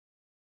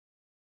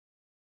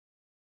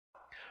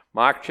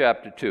Mark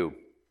chapter 2.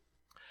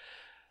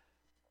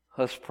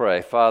 Let's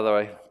pray. Father,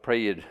 I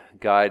pray you'd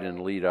guide and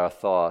lead our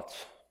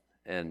thoughts,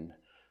 and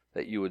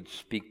that you would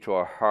speak to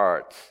our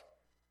hearts,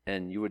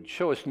 and you would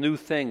show us new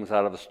things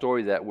out of a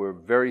story that we're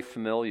very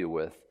familiar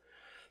with,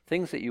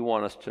 things that you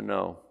want us to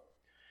know.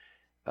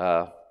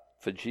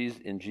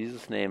 In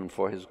Jesus' name and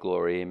for his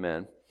glory,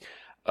 amen.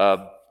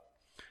 I've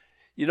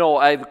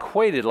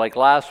equated, like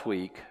last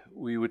week,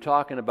 we were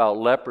talking about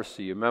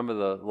leprosy. You remember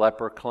the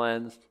leper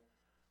cleansed?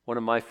 One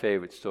of my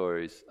favorite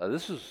stories.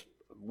 This is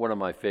one of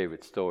my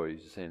favorite stories.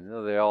 You're saying,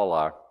 no, they all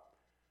are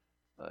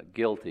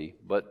guilty.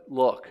 But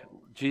look,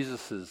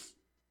 Jesus is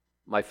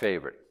my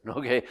favorite.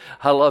 Okay?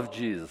 I love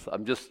Jesus.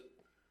 I'm just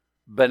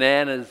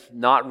bananas,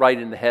 not right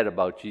in the head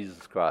about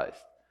Jesus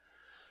Christ.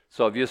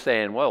 So if you're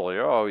saying, well,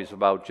 you're always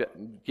about,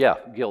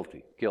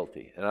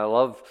 guilty. And I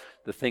love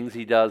the things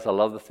he does. I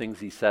love the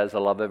things he says. I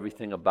love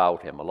everything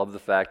about him. I love the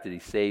fact that he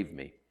saved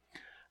me.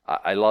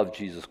 I love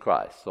Jesus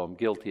Christ, so I'm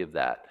guilty of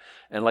that.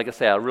 And like I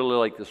say, I really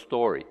like the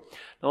story.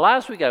 Now,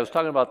 last week I was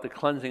talking about the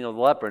cleansing of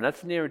the leper, and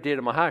that's near and dear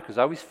to my heart because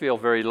I always feel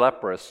very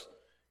leprous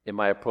in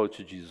my approach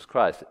to Jesus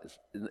Christ,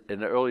 in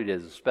the early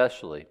days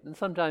especially, and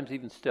sometimes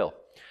even still.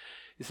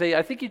 You say,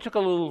 I think you took a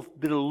little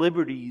bit of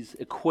liberties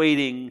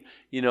equating,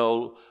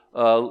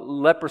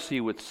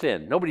 leprosy with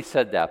sin. Nobody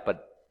said that,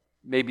 but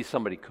maybe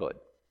somebody could.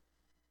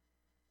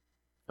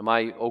 Am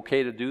I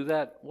okay to do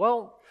that?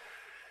 Well,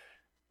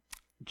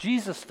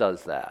 Jesus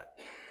does that.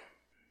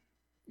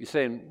 You're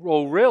saying,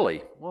 oh,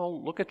 really?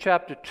 Well, look at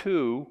chapter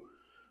 2,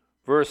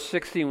 verse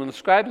 16. When the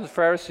scribes and the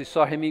Pharisees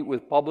saw him eat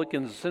with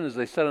publicans and sinners,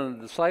 they said unto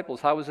the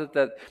disciples, how is it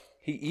that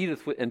he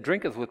eateth and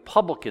drinketh with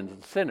publicans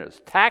and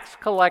sinners, tax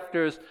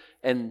collectors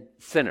and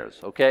sinners,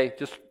 okay?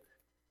 Just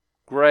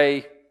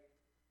gray,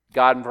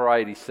 garden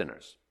variety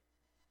sinners.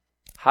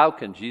 How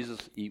can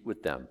Jesus eat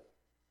with them?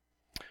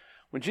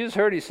 When Jesus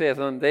heard, he saith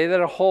unto them, they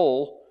that are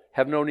whole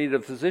have no need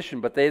of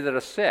physician, but they that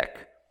are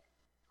sick.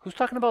 Who's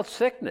talking about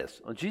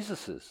sickness? Oh,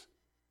 Jesus is.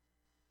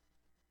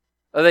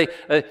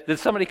 Did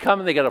somebody come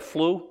and they got a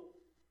flu?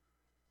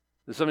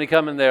 Did somebody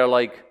come and they're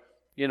like,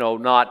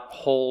 not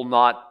whole,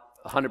 not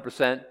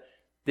 100%?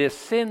 They're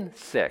sin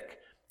sick.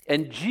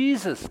 And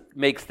Jesus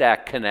makes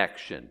that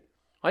connection.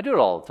 I do it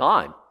all the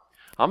time.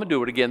 I'm going to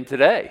do it again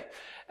today.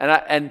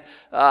 And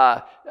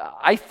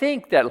I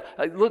think that,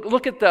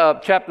 look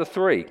at chapter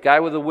 3, guy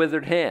with a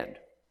withered hand.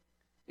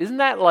 Isn't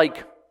that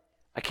like,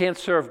 I can't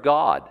serve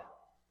God?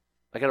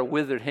 I got a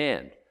withered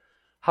hand.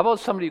 How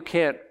about somebody who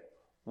can't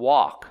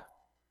walk?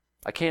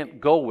 I can't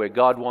go where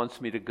God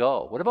wants me to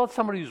go. What about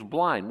somebody who's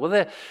blind?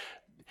 Well,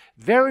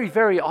 very,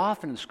 very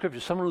often in Scripture,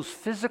 someone who's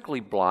physically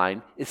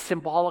blind is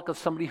symbolic of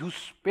somebody who's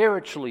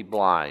spiritually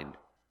blind.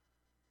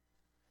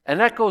 And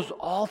that goes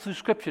all through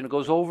Scripture, and it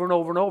goes over and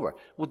over and over.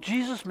 Well,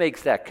 Jesus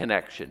makes that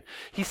connection.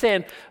 He's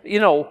saying,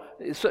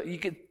 so you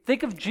can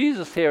think of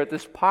Jesus here at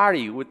this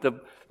party and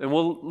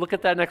we'll look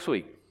at that next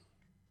week.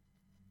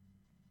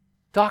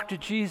 Dr.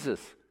 Jesus,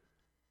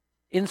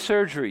 in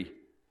surgery,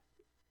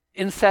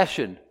 in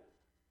session,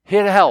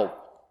 here to help.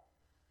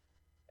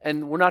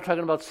 And we're not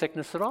talking about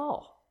sickness at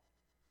all.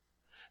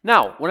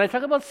 Now, when I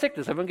talk about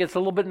sickness, everyone gets a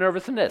little bit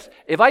nervous in this.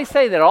 If I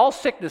say that all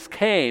sickness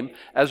came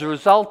as a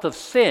result of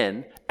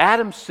sin,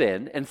 Adam's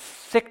sin, and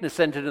sickness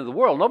entered into the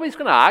world, nobody's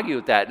going to argue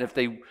with that. And if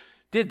they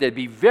did, they'd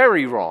be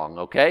very wrong,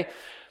 okay?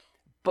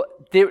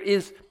 But there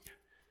is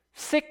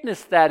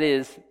sickness that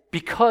is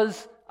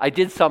because I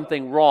did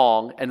something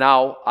wrong, and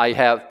now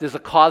there's a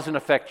cause and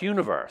effect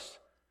universe,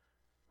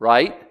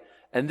 right?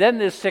 And then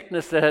there's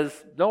sickness that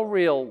has no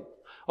real,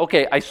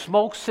 okay, I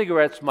smoke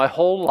cigarettes my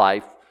whole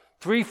life,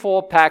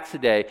 3-4 packs a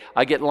day,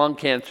 I get lung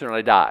cancer and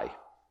I die.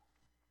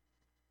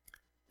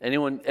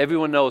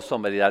 Everyone knows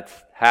somebody that's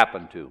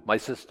happened to, my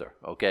sister,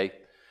 okay?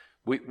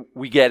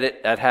 We get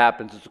it, that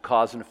happens, it's a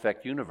cause and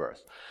effect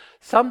universe.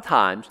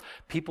 Sometimes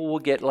people will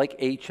get like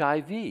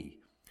HIV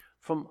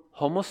from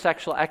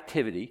homosexual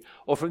activity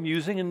or from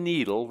using a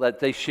needle that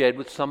they shared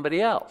with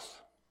somebody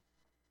else.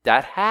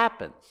 That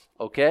happens,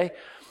 okay?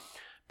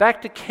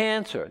 Back to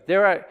cancer.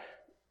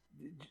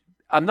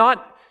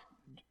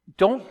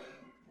 Don't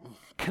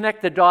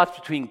connect the dots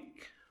between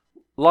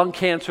lung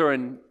cancer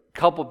and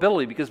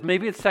culpability because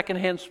maybe it's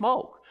secondhand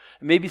smoke.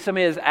 Maybe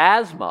somebody has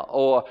asthma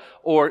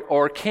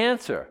or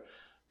cancer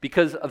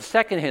because of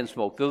secondhand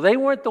smoke. Though they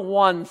weren't the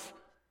ones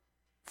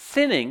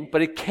sinning,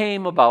 but it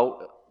came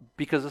about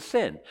because of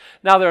sin.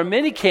 Now, there are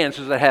many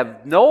cancers that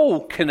have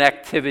no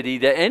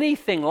connectivity to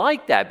anything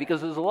like that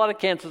because there's a lot of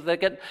cancers that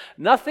get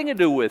nothing to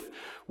do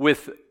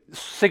with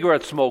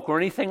cigarette smoke or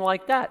anything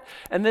like that.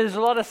 And there's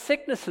a lot of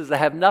sicknesses that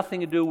have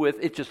nothing to do with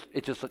it's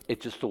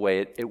just the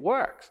way it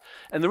works.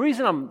 And the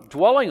reason I'm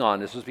dwelling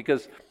on this is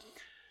because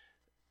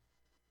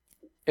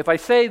if I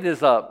say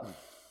there's a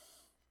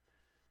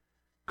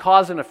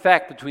cause and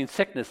effect between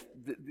sickness,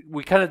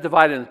 we kind of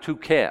divide it into two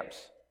camps,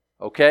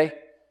 okay?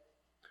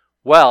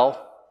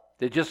 Well,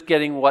 they're just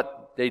getting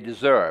what they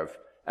deserve.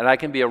 And I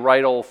can be a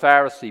right old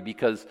Pharisee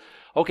because,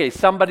 okay,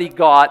 somebody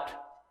got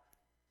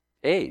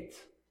AIDS.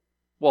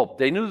 Well,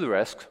 they knew the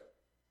risks.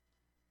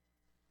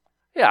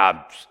 Yeah, I'm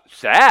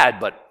sad,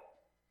 but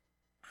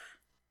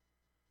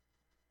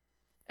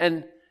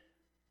And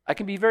I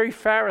can be very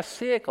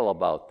pharisaical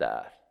about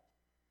that.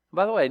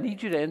 By the way, I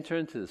need you to enter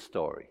into the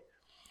story.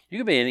 You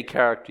can be any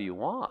character you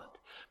want,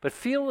 but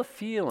feel the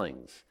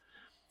feelings.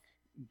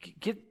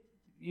 Get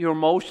your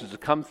emotions to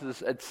come to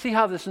this, and see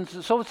how this,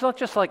 so it's not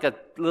just like a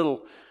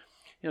little,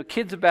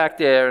 kids are back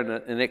there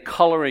and they're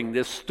coloring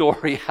this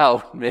story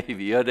out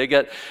maybe, they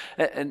got,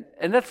 and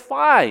that's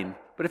fine.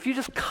 But if you're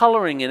just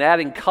coloring and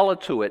adding color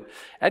to it,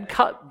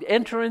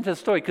 enter into the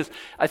story, because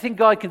I think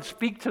God can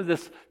speak to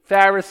this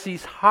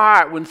Pharisee's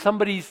heart when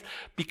somebody's,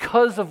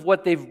 because of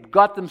what they've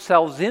got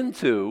themselves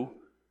into.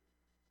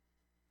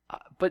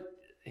 But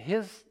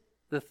here's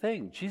the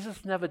thing,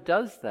 Jesus never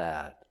does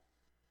that.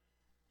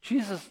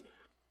 Jesus,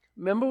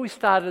 remember we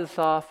started this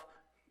off,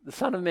 the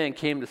Son of Man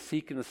came to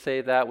seek and to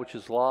save that which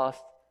is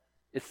lost.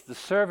 It's the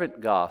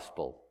servant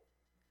gospel.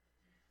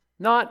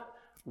 Not,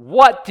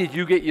 what did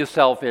you get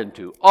yourself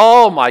into?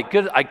 Oh my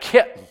goodness, I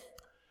can't.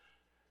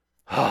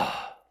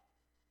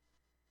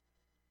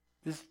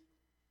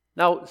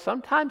 Now,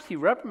 sometimes he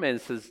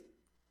reprimands and says,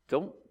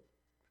 don't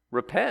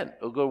repent,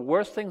 or the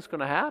worst thing's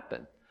going to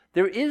happen.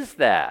 There is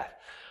that.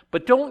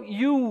 But don't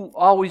you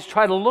always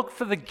try to look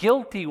for the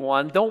guilty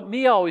one. Don't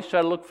me always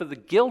try to look for the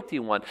guilty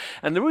one.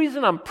 And the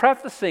reason I'm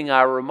prefacing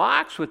our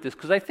remarks with this,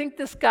 because I think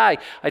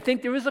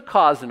there is a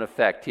cause and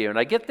effect here. And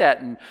I get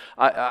that, and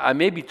I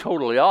may be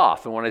totally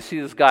off. And when I see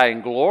this guy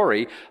in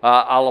glory,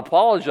 I'll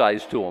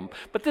apologize to him.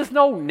 But there's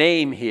no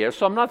name here,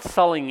 so I'm not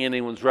sullying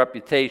anyone's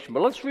reputation.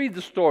 But let's read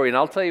the story, and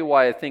I'll tell you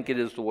why I think it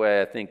is the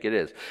way I think it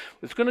is.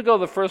 It's going to go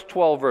the first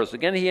 12 verses.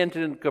 Again, he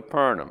entered into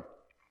Capernaum.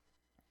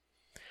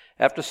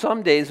 After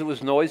some days it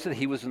was noised that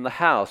he was in the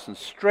house, and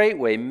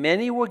straightway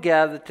many were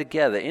gathered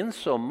together,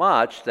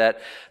 insomuch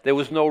that there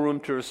was no room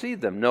to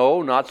receive them.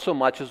 No, not so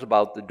much as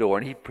about the door,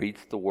 and he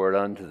preached the word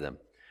unto them.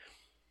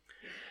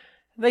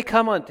 And they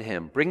come unto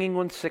him, bringing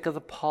one sick of the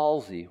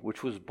palsy,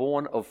 which was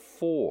born of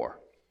 4.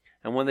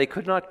 And when they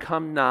could not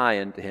come nigh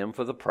unto him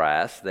for the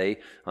prass, they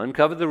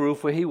uncovered the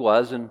roof where he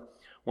was, and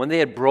when they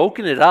had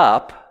broken it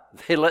up,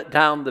 they let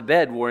down the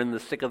bed wherein the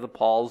sick of the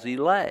palsy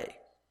lay.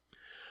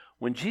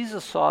 When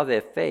Jesus saw their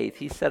faith,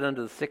 he said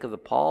unto the sick of the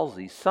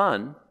palsy,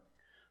 Son,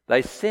 thy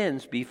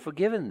sins be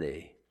forgiven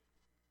thee.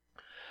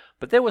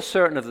 But there were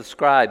certain of the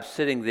scribes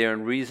sitting there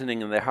and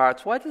reasoning in their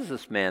hearts, Why does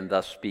this man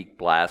thus speak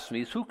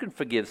blasphemies? Who can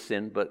forgive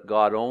sin but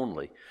God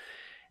only?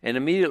 And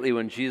immediately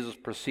when Jesus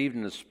perceived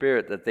in the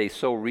spirit that they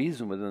so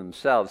reasoned within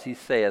themselves, he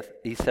said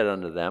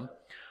unto them,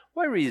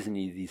 Why reason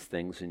ye these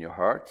things in your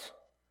hearts?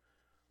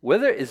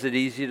 Whether is it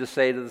easier to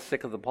say to the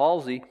sick of the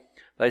palsy,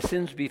 Thy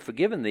sins be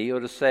forgiven thee, or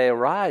to say,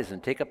 Arise,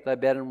 and take up thy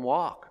bed and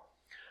walk?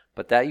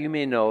 But that you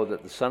may know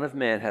that the Son of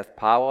Man hath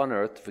power on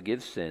earth to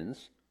forgive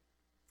sins,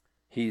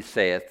 he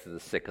saith to the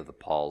sick of the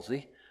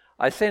palsy,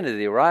 I say unto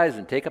thee, Arise,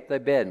 and take up thy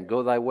bed, and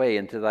go thy way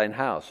into thine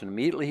house. And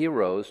immediately he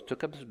arose,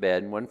 took up his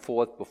bed, and went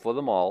forth before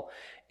them all,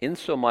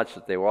 insomuch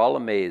that they were all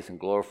amazed, and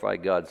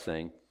glorified God,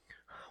 saying,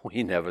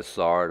 We never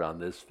saw it on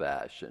this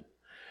fashion.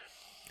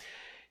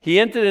 He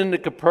entered into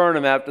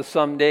Capernaum after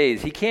some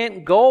days. He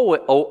can't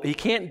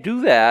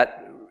do that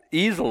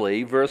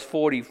easily. Verse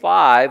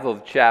 45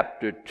 of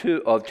chapter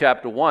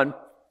 1.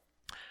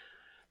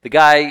 The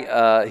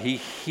guy he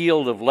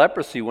healed of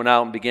leprosy went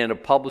out and began to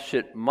publish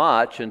it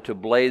much and to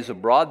blaze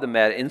abroad the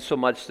matter,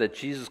 insomuch that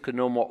Jesus could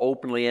no more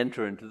openly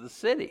enter into the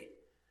city,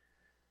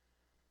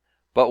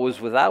 but was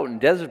without in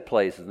desert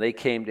places, and they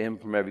came to him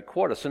from every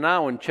quarter. So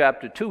now in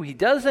chapter 2, he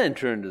does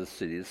enter into the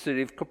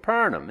city of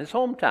Capernaum, his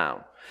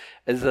hometown,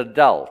 as an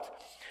adult.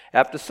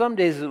 After some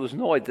days it was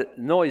noise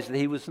that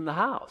he was in the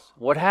house.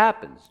 What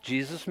happens?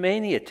 Jesus'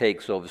 mania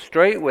takes over.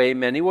 Straightway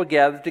many were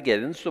gathered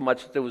together,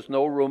 insomuch that there was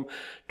no room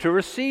to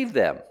receive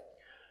them.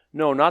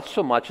 No, not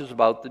so much as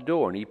about the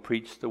door. And he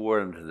preached the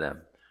word unto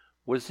them.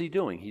 What is he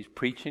doing? He's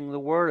preaching the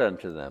word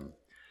unto them.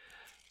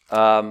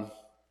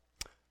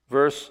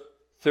 Verse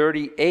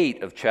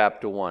 38 of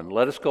chapter 1.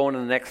 Let us go into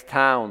the next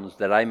towns,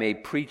 that I may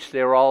preach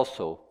there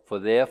also, for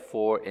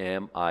therefore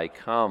am I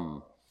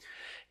come.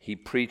 He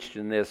preached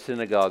in their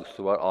synagogues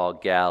throughout all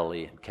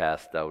Galilee and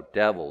cast out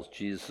devils.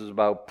 Jesus is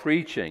about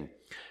preaching,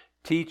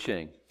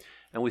 teaching.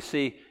 And we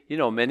see,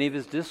 many of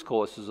his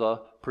discourses are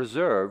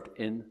preserved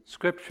in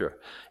Scripture.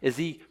 Is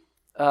he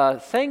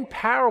saying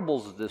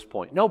parables at this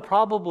point? No,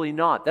 probably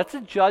not. That's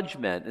a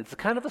judgment. It's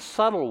kind of a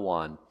subtle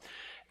one.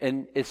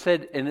 And it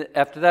said, and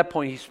after that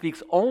point, he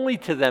speaks only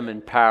to them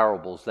in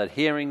parables, that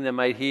hearing they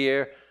might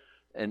hear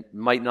and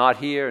might not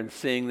hear, and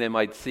seeing they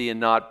might see and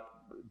not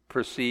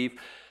perceive.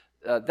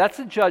 That's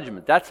a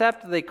judgment. That's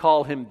after they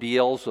call him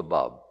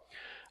Beelzebub.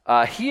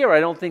 Here, I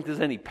don't think there's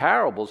any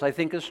parables. I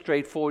think it's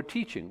straightforward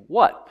teaching.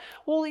 What?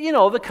 Well,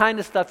 the kind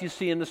of stuff you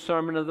see in the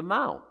Sermon on the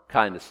Mount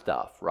kind of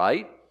stuff,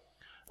 right?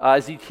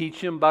 Is he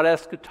teaching about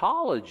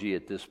eschatology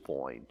at this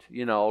point?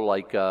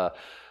 The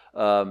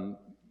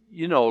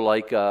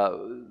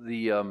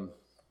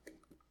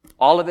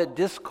Olivet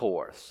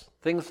Discourse,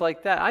 things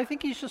like that. I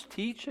think he's just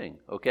teaching,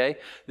 okay?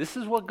 This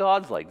is what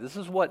God's like. This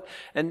is what,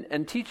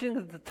 and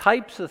teaching the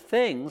types of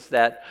things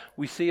that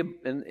we see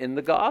in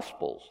the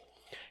Gospels.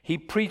 He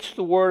preached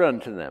the word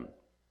unto them.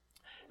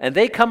 And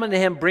they come into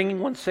him bringing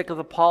one sick of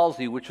the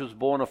palsy, which was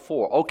born of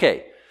 4.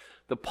 Okay,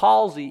 the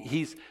palsy,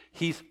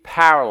 he's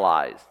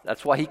paralyzed.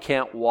 That's why he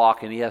can't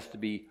walk and he has to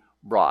be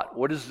brought.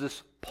 What is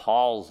this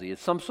palsy?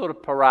 It's some sort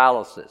of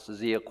paralysis.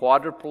 Is he a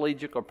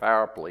quadriplegic or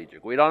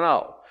paraplegic? We don't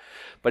know.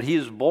 But he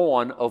is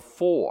born of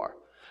 4.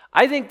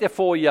 I think they're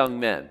 4 young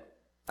men.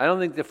 I don't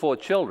think they're 4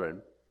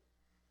 children.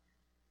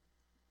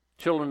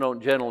 Children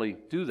don't generally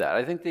do that.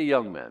 I think they're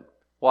young men.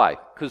 Why?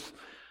 Because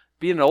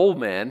being an old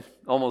man,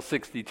 almost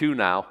 62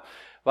 now,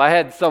 if I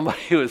had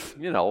somebody who was,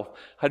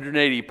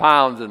 180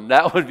 pounds, and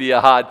that would be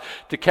hard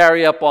to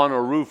carry up on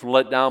a roof and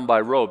let down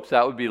by ropes,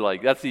 that would be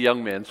that's a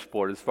young man's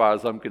sport as far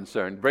as I'm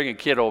concerned. Bring a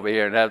kid over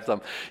here and have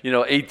some,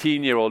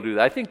 18-year-old do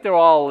that. I think they're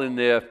all in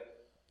their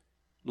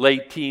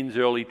late teens,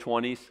 early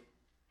 20s.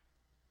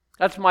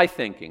 That's my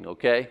thinking,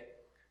 okay?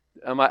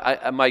 Am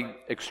I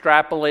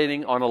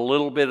extrapolating on a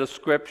little bit of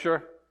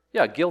Scripture?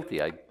 Yeah,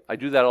 guilty. I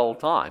do that all the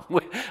time.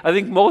 I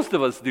think most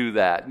of us do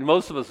that.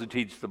 Most of us who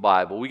teach the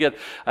Bible. We get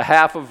a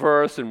half a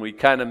verse and we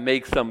kind of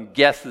make some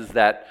guesses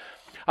that...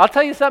 I'll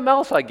tell you something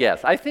else, I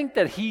guess. I think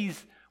that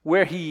he's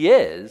where he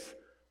is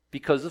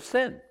because of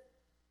sin.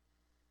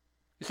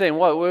 You're saying,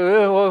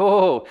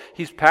 whoa.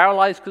 He's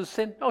paralyzed because of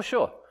sin? Oh,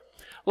 sure.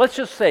 Let's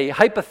just say,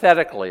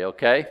 hypothetically,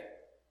 okay?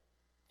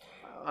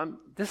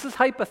 This is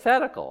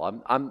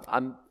hypothetical.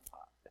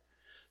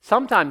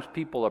 Sometimes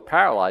people are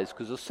paralyzed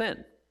because of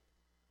sin.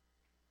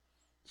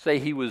 Say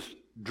he was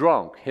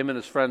drunk. Him and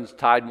his friends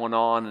tied one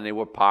on and they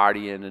were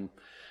partying. And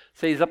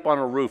say he's up on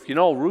a roof.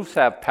 Roofs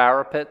have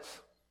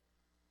parapets.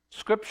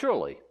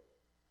 Scripturally,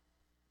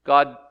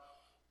 God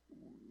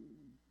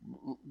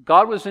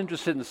was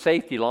interested in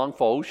safety long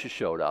before OSHA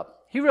showed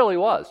up. He really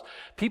was.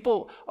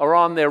 People are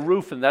on their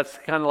roof, and that's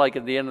kind of like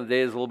at the end of the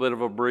day, there's a little bit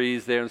of a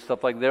breeze there and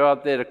stuff like that. They're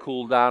up there to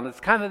cool down. It's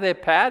kind of their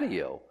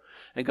patio.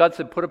 And God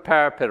said, put a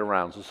parapet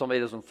around so somebody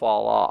doesn't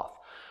fall off.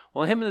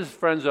 Well, him and his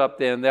friends are up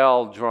there, and they're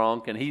all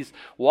drunk, and he's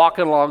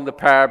walking along the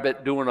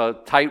parapet doing a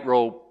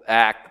tightrope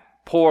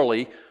act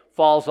poorly,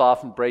 falls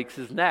off and breaks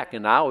his neck,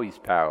 and now he's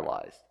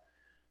paralyzed.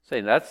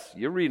 Saying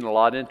you're reading a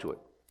lot into it.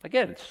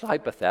 Again, it's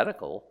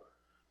hypothetical.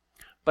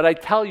 But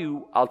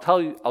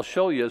I'll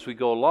show you as we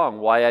go along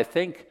why I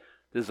think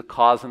there's a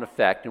cause and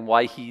effect and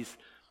why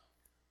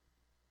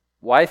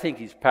I think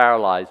he's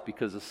paralyzed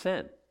because of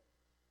sin.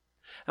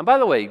 And by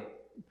the way,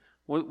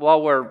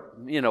 while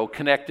we're,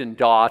 connecting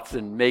dots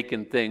and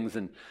making things,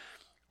 and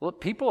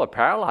people are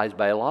paralyzed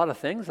by a lot of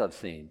things I've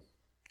seen.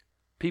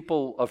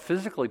 People are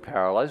physically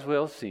paralyzed. We've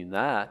all seen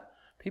that.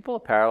 People are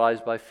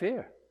paralyzed by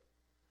fear.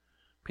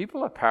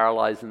 People are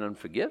paralyzed in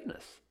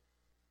unforgiveness.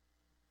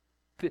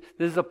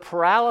 There's a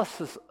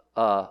paralysis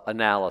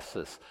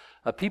analysis.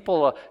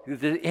 People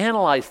they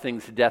analyze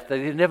things to death that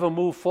they never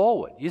move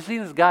forward. You see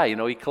this guy,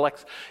 he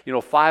collects,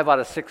 5 out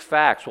of 6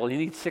 facts. Well, he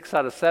needs 6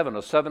 out of 7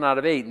 or 7 out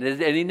of 8.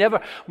 And he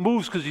never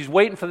moves because he's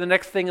waiting for the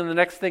next thing and the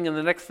next thing and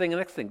the next thing and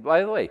the next thing.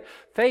 By the way,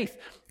 faith,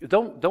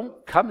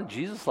 don't come to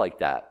Jesus like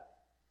that.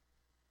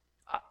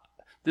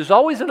 There's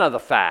always another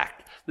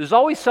fact. There's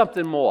always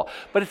something more.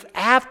 But it's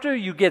after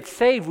you get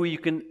saved where you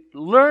can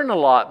learn a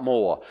lot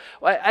more.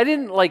 I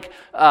didn't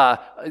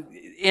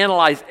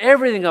analyze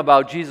everything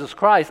about Jesus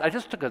Christ. I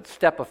just took a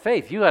step of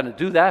faith. You got to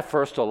do that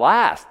first or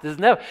last.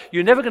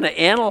 You're never going to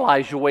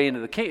analyze your way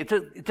into the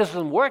kingdom. It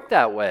doesn't work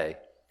that way.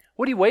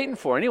 What are you waiting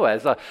for anyway?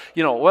 If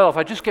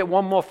I just get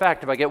one more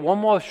fact, if I get one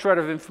more shred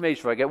of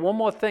information, if I get one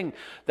more thing,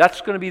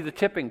 that's going to be the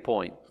tipping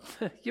point.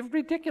 You're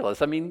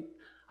ridiculous.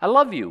 I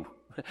love you.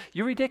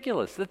 You're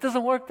ridiculous. It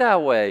doesn't work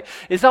that way.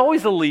 It's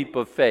always a leap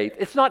of faith.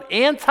 It's not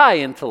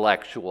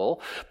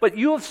anti-intellectual, but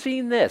you have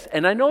seen this,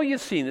 and I know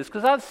you've seen this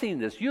because I've seen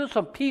this. You have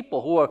some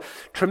people who are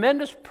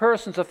tremendous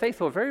persons of faith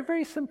who are very,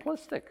 very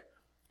simplistic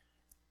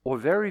or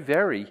very,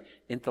 very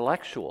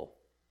intellectual.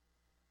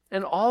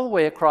 And all the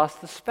way across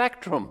the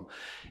spectrum.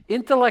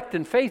 Intellect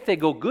and faith, they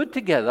go good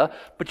together,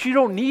 but you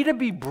don't need to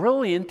be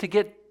brilliant to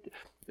get...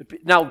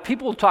 Now,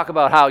 people talk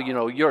about how,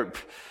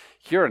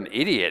 you're an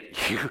idiot.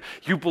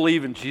 You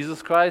believe in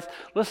Jesus Christ?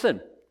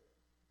 Listen,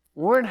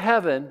 we're in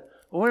heaven,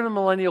 we're in the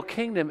millennial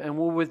kingdom, and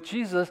we're with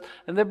Jesus,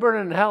 and they're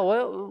burning in hell.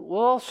 Well, we'll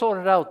all sort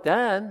it out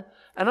then.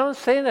 And I'm not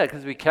saying that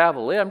because we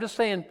cavalier. I'm just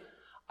saying,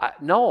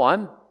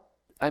 I'm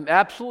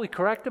absolutely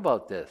correct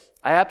about this.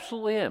 I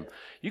absolutely am.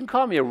 You can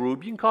call me a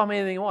rube. You can call me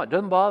anything you want. It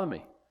doesn't bother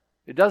me.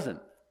 It doesn't.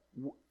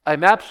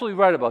 I'm absolutely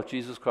right about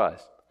Jesus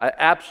Christ. I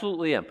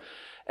absolutely am.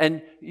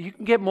 And you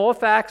can get more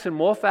facts and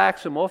more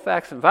facts and more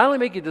facts and finally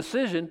make a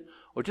decision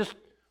or just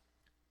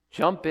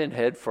jump in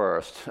head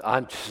first.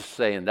 I'm just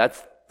saying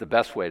that's the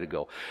best way to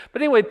go.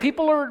 But anyway,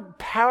 people are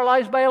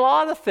paralyzed by a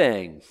lot of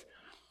things.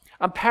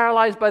 I'm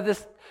paralyzed by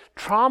this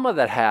trauma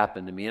that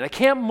happened to me, and I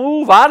can't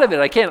move out of it.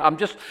 I can't.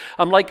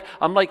 I'm like,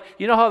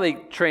 how they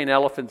train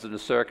elephants in a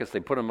circus? They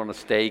put them on a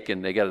stake,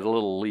 and they got a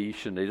little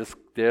leash, and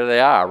there they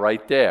are,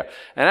 right there.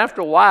 And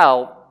after a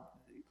while,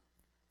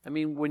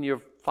 when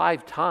you're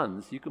 5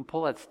 tons, you can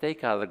pull that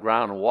stake out of the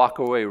ground and walk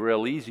away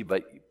real easy.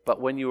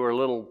 But when you were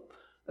little,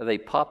 are they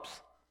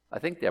pups? I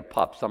think they're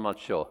pups. I'm not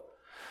sure.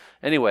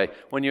 Anyway,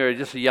 when you're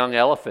just a young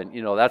elephant,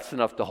 that's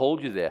enough to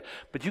hold you there.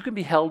 But you can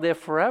be held there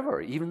forever,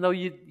 even though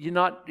you're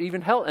not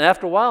even held. And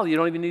after a while, you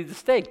don't even need the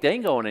stake. They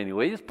ain't going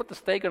anywhere. You just put the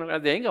stake on the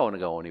ground. They ain't going to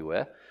go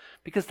anywhere.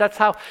 Because that's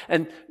how,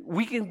 and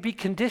we can be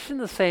conditioned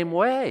the same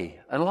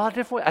way, in a lot of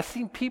different ways. I've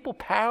seen people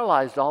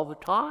paralyzed all the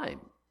time.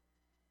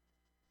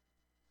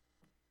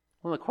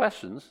 One of the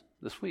questions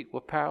this week,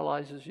 what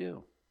paralyzes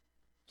you?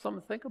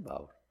 Something to think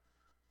about.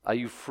 Are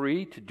you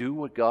free to do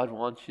what God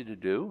wants you to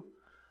do?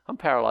 I'm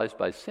paralyzed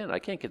by sin. I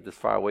can't get this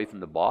far away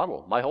from the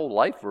bottle. My whole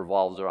life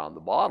revolves around the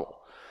bottle.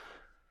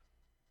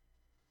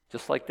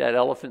 Just like that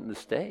elephant in the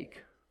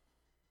stake.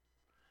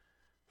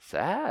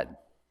 Sad.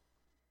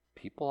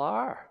 People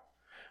are.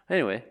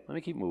 Anyway, let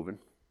me keep moving.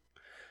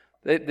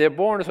 They're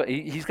born as well.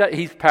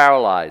 He's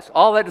paralyzed.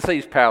 All that to say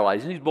he's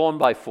paralyzed. And he's born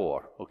by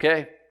 4,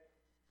 okay?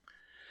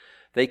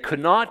 They could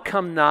not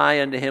come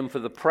nigh unto him for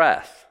the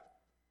press.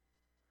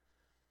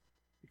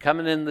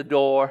 Coming in the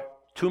door,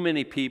 too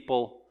many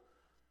people.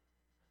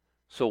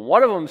 So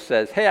one of them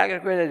says, hey, I got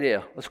a great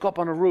idea. Let's go up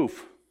on the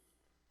roof.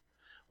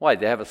 Why,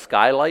 they have a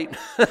skylight?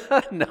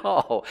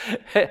 No.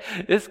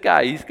 This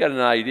guy, he's got an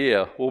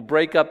idea. We'll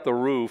break up the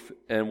roof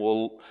and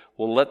we'll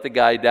let the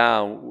guy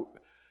down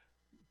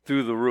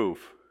through the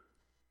roof.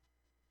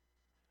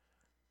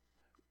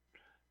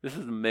 This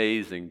is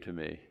amazing to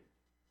me.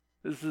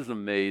 This is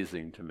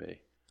amazing to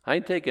me. I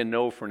ain't taking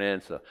no for an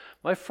answer.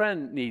 My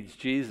friend needs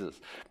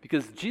Jesus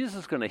because Jesus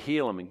is going to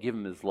heal him and give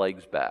him his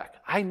legs back.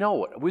 I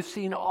know it. We've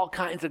seen all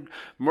kinds of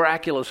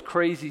miraculous,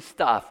 crazy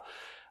stuff.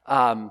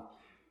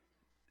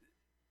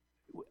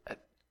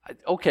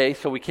 Okay,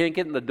 so we can't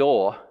get in the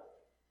door.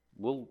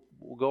 We'll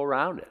go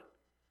around it.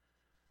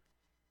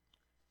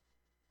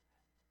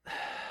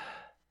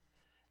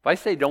 If I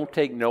say don't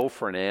take no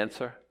for an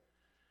answer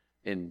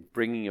in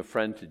bringing a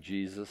friend to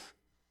Jesus,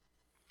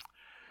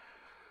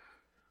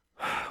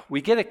 we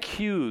get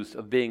accused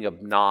of being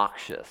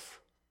obnoxious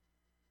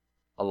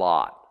a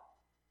lot.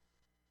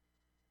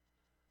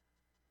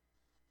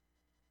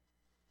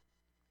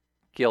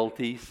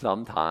 Guilty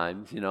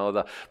sometimes,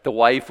 the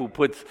wife who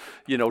puts,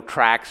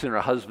 tracks in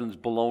her husband's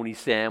bologna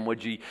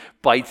sandwich. He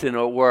bites into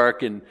it at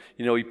work and,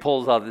 he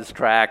pulls out this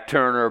track,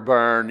 turn or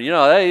burn.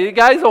 Hey, you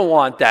guys don't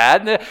want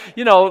that.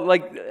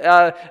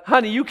 And,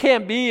 honey, you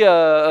can't be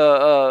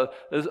a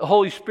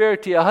Holy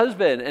Spirit to your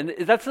husband. And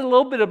that's a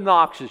little bit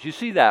obnoxious. You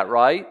see that,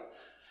 right?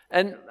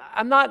 And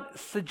I'm not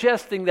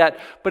suggesting that,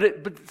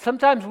 but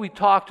sometimes we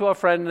talk to our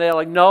friend and they're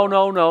like, no,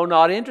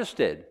 not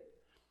interested.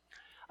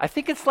 I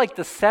think it's like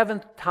the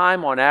 7th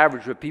time on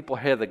average where people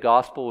hear the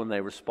gospel when they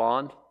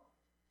respond.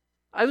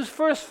 It was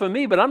first for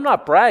me, but I'm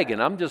not bragging.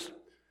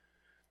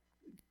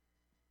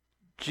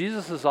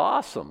 Jesus is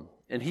awesome.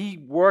 And he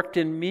worked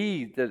in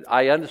me that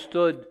I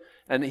understood,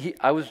 and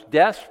I was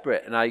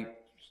desperate,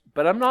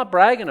 but I'm not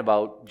bragging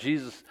about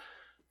Jesus.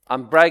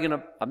 I'm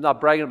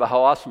not bragging about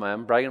how awesome I am.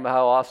 I'm bragging about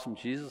how awesome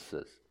Jesus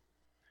is.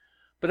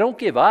 But don't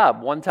give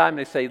up. One time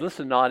they say,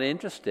 listen, not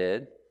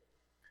interested.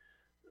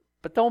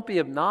 But don't be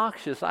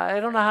obnoxious. I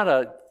don't know how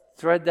to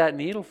thread that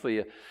needle for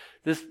you.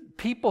 There's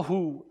people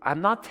who,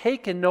 I'm not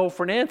taking no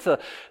for an answer.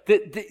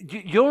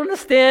 You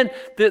understand?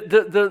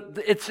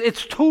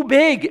 It's too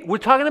big. We're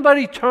talking about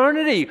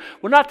eternity.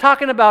 We're not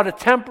talking about a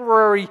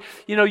temporary,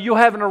 you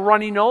having a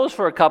runny nose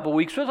for a couple of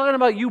weeks. We're talking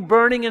about you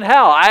burning in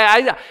hell.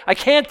 I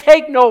can't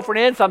take no for an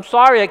answer. I'm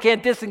sorry. I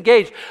can't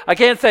disengage. I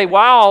can't say,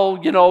 wow,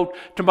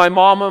 to my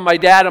mom and my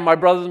dad and my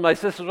brothers and my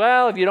sisters,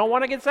 well, if you don't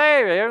want to get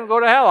saved, you're going to go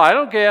to hell. I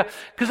don't care.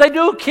 Because I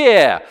do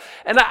care.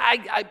 And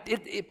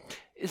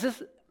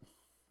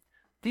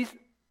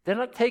they're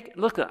not taking,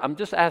 look, I'm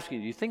just asking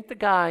you, do you think the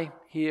guy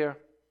here,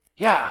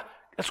 yeah,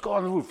 let's go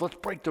on the roof, let's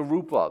break the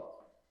roof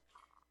up.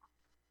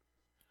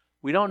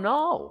 We don't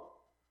know.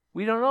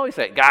 He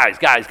said, guys,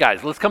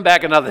 let's come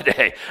back another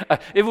day.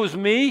 If it was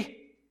me,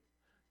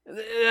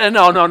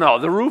 no,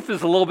 the roof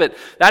is a little bit,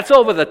 that's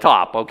over the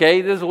top,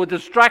 okay? There's a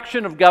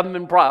distraction of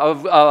government,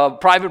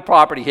 private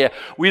property here.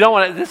 We don't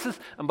want to,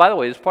 and by the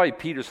way, this is probably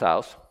Peter's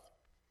house.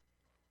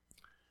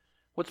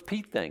 What's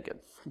Pete thinking?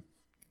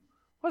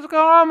 What's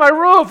going on my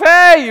roof?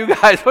 Hey, you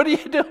guys, what are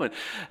you doing?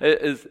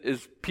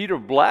 Is Peter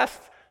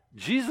blessed?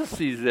 Jesus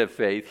sees their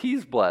faith.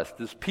 He's blessed.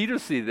 Does Peter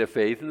see their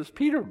faith? And is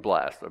Peter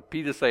blessed? Or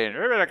Peter saying,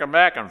 you're going to come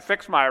back and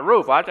fix my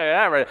roof. I'll tell you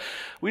that right.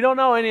 We don't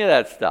know any of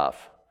that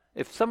stuff.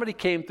 If somebody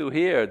came through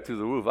here, through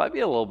the roof, I'd be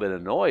a little bit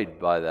annoyed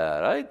by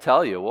that. I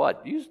tell you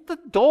what, use the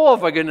door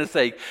for goodness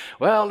sake.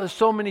 Well, there's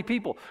so many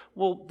people.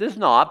 Well, there's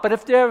not, but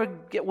if there ever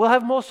we'll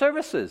have more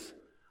services.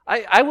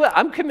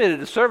 I'm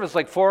committed to service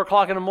like 4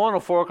 o'clock in the morning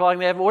or 4 o'clock in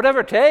the afternoon, whatever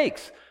it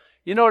takes.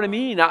 You know what I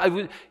mean?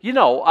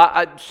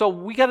 So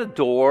we got a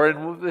door,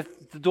 and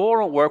if the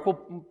door don't work, we'll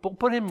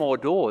put in more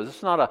doors.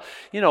 It's not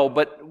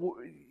but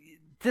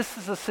this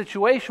is a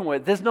situation where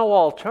there's no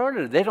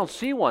alternative. They don't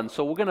see one,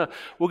 so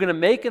we're gonna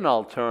make an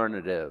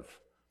alternative.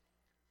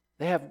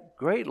 They have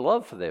great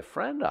love for their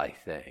friend, I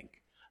think.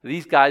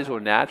 These guys were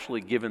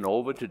naturally given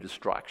over to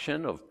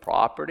destruction of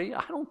property?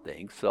 I don't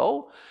think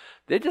so.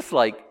 They're just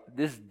like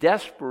this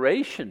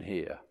desperation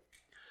here.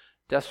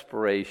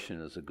 Desperation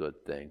is a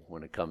good thing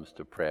when it comes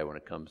to prayer, when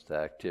it comes to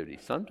activity.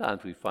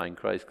 Sometimes we find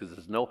Christ because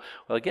there's no,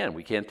 well, again,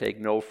 we can't take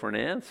no for an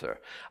answer.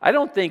 I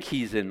don't think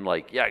he's in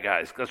like, yeah,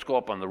 guys, let's go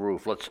up on the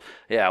roof.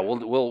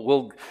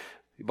 We'll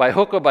by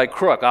hook or by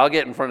crook, I'll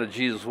get in front of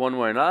Jesus one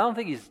way or another. I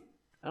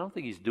don't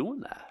think he's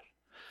doing that.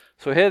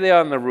 So here they are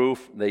on the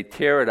roof. They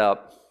tear it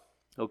up.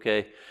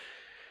 Okay.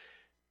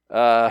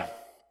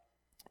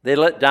 They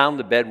let down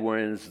the bed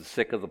wherein the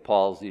sick of the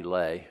palsy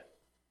lay.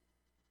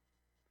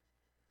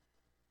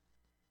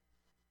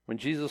 When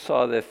Jesus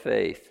saw their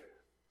faith,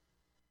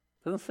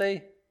 it doesn't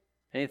say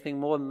anything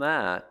more than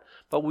that,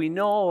 but we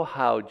know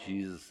how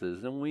Jesus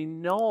is, and we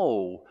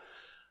know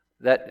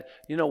that,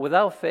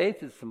 without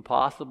faith it's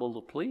impossible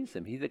to please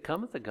him. He that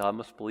cometh to God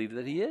must believe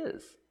that he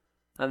is,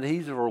 and that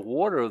he's a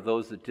rewarder of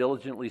those that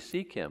diligently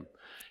seek him.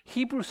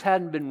 Hebrews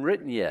hadn't been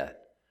written yet.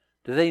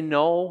 Do they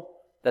know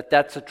that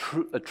that's a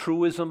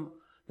truism?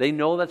 They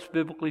know that's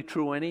biblically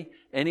true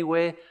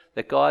anyway,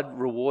 that God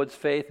rewards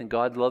faith and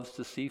God loves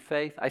to see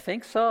faith? I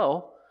think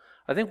so.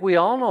 I think we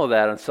all know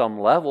that on some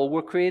level.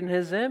 We're creating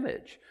his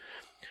image.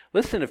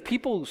 Listen, if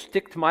people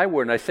stick to my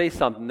word and I say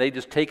something, they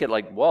just take it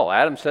like, well,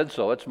 Adam said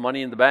so. It's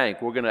money in the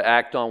bank. We're going to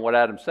act on what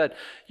Adam said.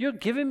 You're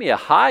giving me a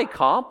high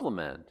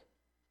compliment.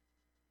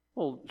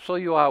 Well, so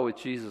you are with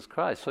Jesus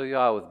Christ. So you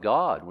are with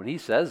God. When he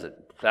says it,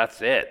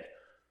 that's it.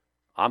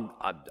 I'm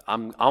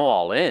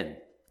all in.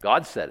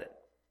 God said it.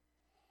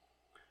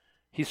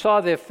 He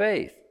saw their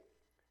faith.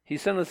 He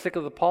said unto the sick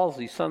of the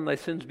palsy, Son, thy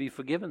sins be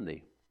forgiven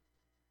thee.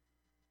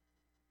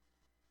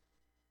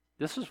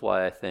 This is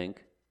why I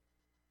think,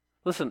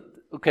 listen,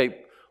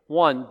 okay,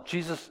 one,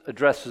 Jesus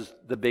addresses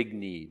the big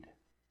need.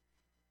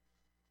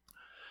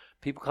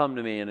 People come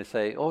to me and they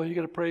say, oh, you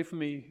got to pray for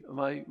me.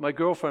 My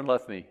girlfriend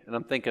left me. And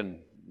I'm thinking,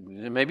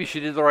 maybe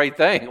she did the right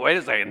thing. Wait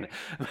a second.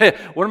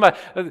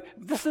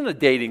 This isn't a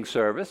dating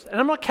service.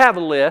 And I'm not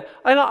cavalier.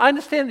 I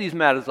understand these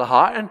matters of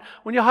heart. And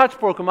when your heart's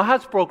broken, my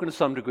heart's broken to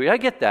some degree. I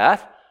get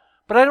that.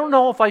 But I don't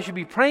know if I should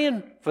be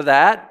praying for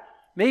that.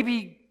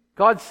 Maybe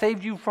God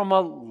saved you from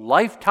a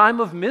lifetime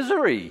of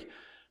misery.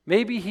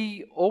 Maybe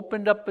he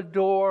opened up a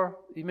door.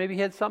 Maybe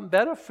he had something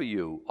better for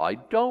you. I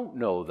don't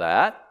know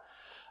that.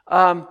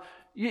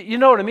 You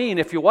know what I mean?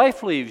 If your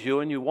wife leaves you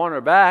and you want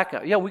her back,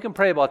 yeah, we can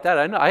pray about that.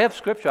 I know. I have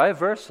scripture. I have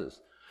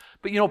verses.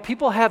 But,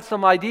 people have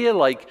some idea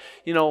like,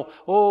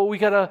 oh, we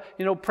got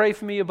to, pray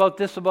for me about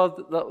this,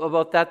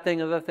 about that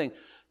thing or that thing.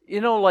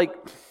 Like,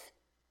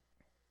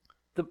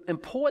 the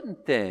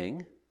important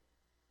thing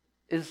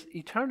is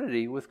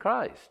eternity with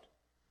Christ.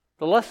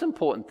 The less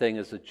important thing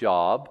is a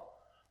job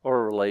or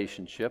a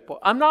relationship.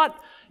 I'm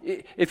not.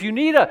 If you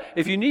need a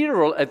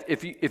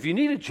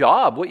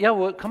job,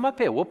 well, come up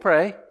here. We'll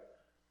pray.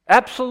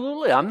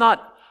 Absolutely. I'm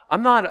not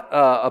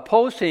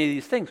opposed to any of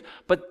these things.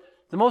 But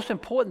the most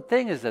important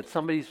thing is that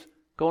somebody's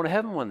going to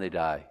heaven when they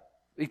die.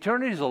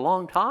 Eternity is a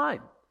long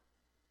time.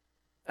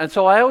 And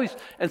so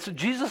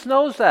Jesus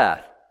knows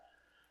that.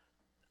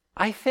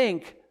 I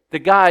think the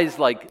guy's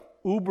like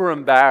uber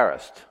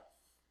embarrassed.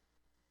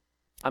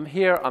 I'm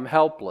here, I'm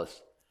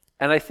helpless.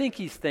 And I think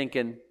he's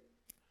thinking,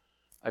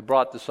 I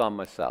brought this on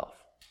myself.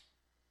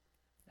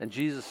 And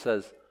Jesus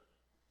says,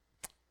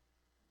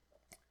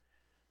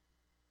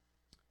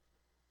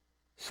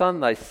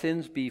 Son, thy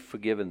sins be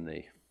forgiven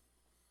thee.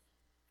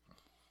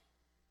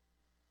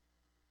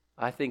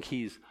 I think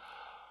he's,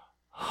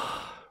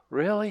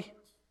 really?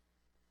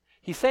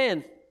 He's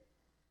saying,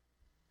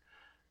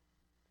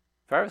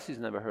 Pharisees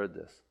never heard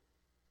this.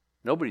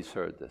 Nobody's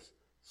heard this.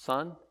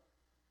 Son,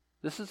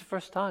 this is the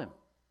first time.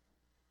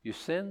 Your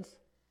sins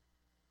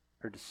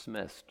are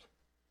dismissed.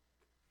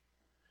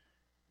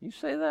 You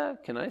say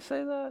that? Can I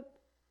say that?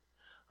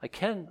 I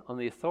can on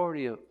the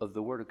authority of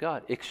the Word of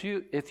God. If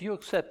you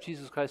accept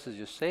Jesus Christ as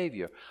your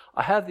Savior,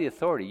 I have the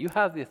authority. You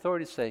have the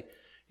authority to say,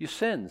 your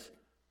sins,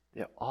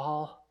 they're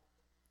all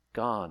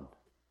gone.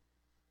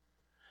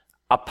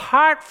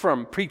 Apart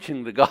from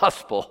preaching the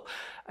gospel,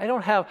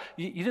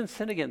 you didn't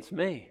sin against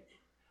me.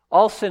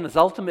 All sin is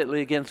ultimately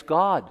against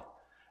God.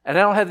 And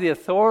I don't have the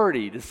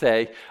authority to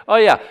say, oh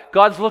yeah,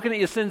 God's looking at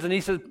your sins and he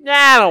says,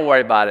 nah, don't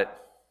worry about it.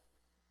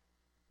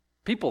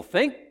 People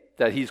think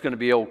that he's going to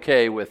be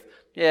okay with,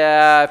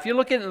 yeah, if you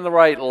look at it in the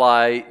right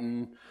light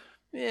and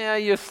yeah,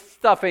 your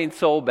stuff ain't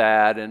so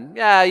bad and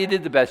yeah, you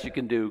did the best you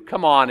can do.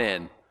 Come on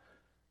in.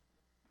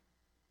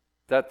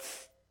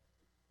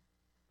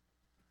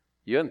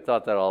 You haven't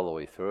thought that all the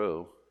way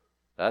through.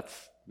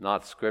 That's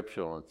not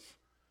scriptural.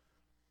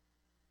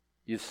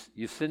 You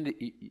sinned.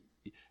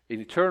 An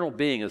eternal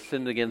being has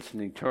sinned against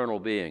an eternal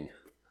being.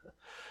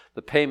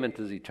 The payment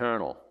is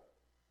eternal.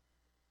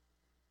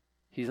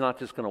 He's not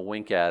just going to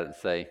wink at it and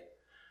say,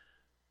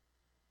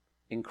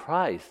 in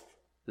Christ,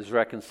 there's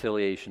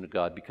reconciliation to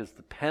God because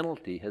the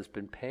penalty has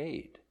been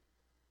paid.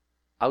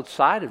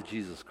 Outside of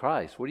Jesus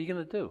Christ, what are you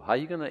going to do? How are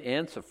you going to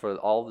answer for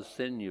all the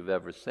sin you've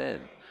ever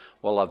sinned?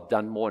 Well, I've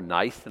done more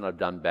nice than I've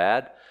done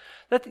bad.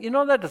 That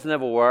does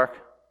never work.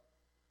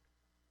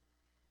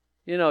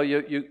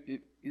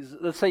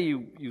 Let's say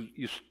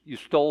you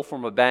stole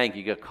from a bank,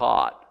 you get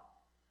caught.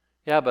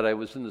 Yeah, but I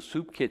was in the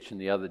soup kitchen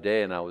the other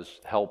day and I was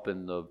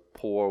helping the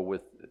poor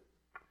with...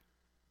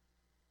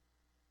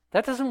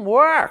 That doesn't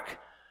work.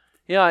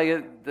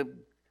 The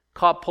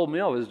cop pulled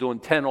me over. I was doing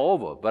 10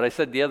 over. But I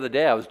said the other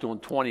day I was doing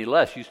 20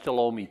 less. You still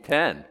owe me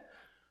 10.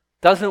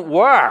 Doesn't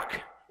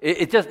work.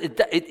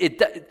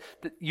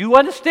 You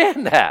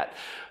understand that.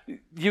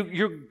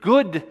 Your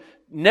good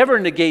never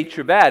negates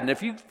your bad. And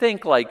if you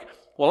think like,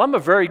 well, I'm a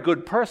very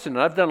good person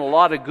and I've done a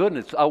lot of good and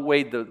it's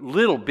outweighed the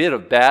little bit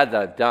of bad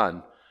that I've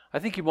done, I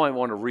think you might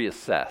want to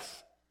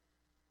reassess.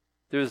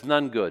 There is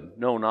none good.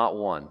 No, not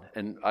one.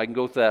 And I can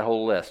go through that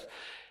whole list.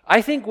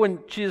 I think when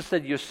Jesus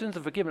said, your sins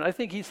are forgiven, I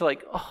think he's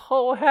like,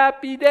 oh,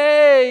 happy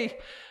day.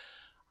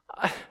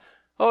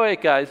 All right,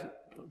 guys,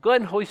 go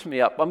ahead and hoist me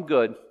up. I'm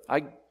good.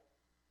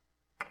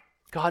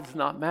 God's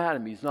not mad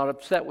at me. He's not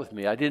upset with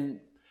me. I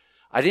didn't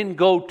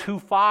go too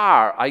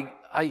far.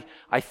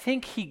 I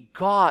think he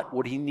got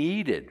what he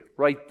needed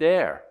right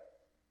there.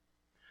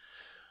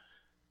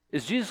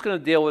 Is Jesus going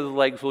to deal with his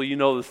legs? Well, you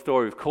know the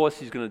story. Of course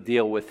he's going to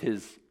deal with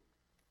his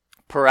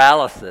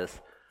paralysis.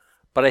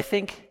 But I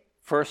think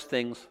first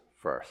things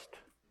first.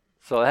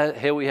 So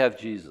here we have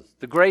Jesus,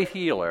 the great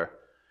healer.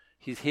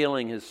 He's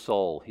healing his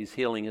soul. He's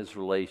healing his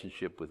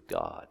relationship with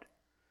God.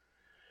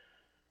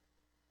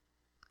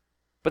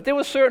 But there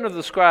were certain of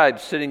the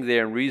scribes sitting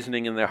there and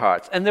reasoning in their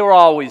hearts. And there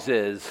always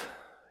is.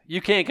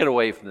 You can't get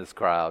away from this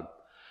crowd.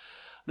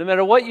 No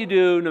matter what you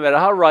do, no matter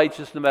how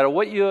righteous, no matter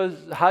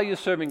how you're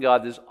serving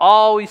God, there's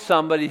always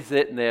somebody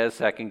sitting there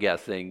second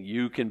guessing.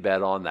 You can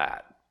bet on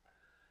that.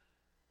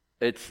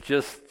 It's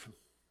just,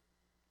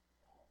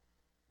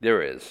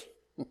 there is.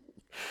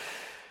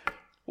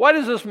 Why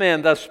does this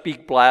man thus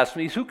speak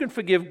blasphemies? Who can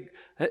forgive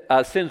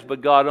sins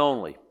but God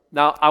only?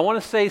 Now, I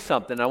want to say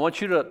something. I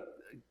want you to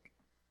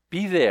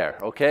be there,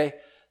 okay?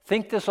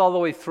 Think this all the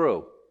way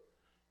through.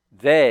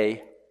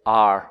 They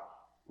are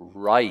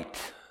right.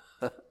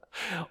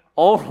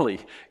 Only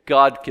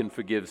God can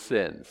forgive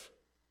sins.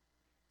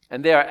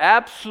 And they are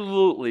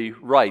absolutely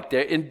right.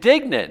 They're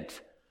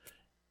indignant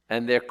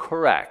and they're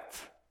correct.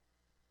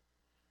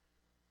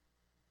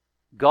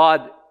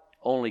 God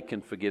only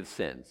can forgive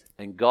sins,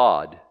 and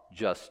God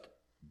just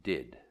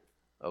did.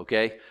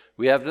 Okay?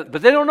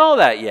 But they don't know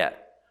that yet.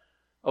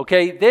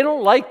 Okay? They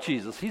don't like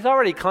Jesus. He's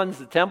already cleansed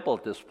the temple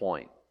at this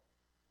point.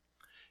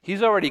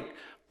 He's already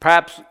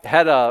perhaps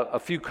had a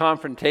few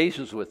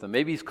confrontations with them.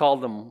 Maybe he's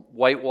called them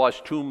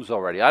whitewashed tombs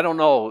already. I don't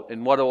know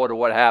in what order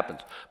what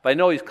happens, but I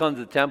know he's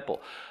cleansed the temple.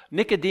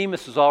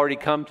 Nicodemus has already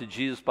come to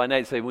Jesus by night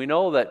and say, we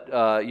know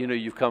that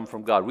you've come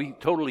from God. We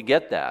totally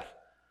get that.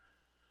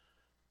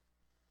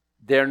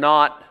 They're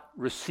not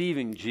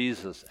receiving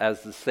Jesus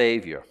as the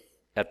Savior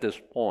at this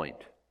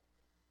point.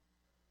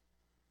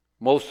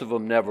 Most of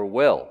them never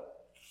will.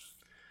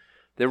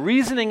 They're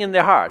reasoning in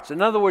their hearts.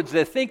 In other words,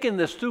 they're thinking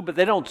this through, but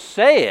they don't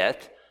say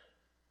it.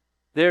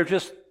 They're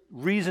just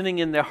reasoning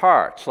in their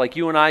hearts, like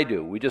you and I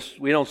do. We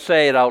don't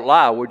say it out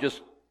loud. We're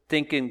just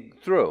thinking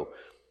through.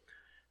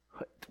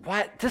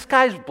 What? This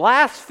guy's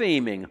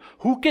blaspheming.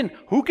 Who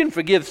can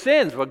forgive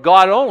sins but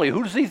God only?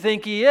 Who does he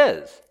think he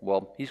is?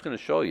 Well, he's going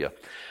to show you.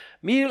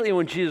 Immediately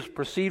when Jesus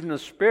perceived in the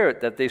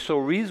Spirit that they so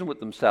reasoned with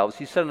themselves,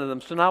 he said to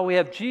them, so now we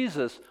have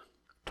Jesus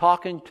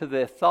talking to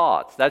their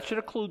thoughts. That should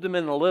have clued them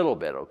in a little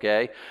bit,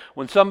 okay?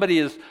 When somebody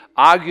is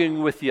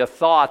arguing with your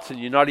thoughts and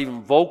you're not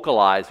even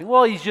vocalizing,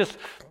 well, he's just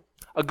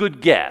a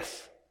good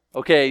guess,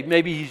 okay?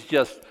 Maybe he's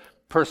just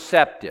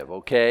perceptive,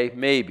 okay?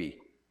 Maybe.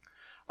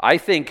 I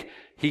think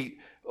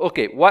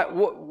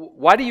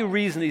why do you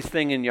reason these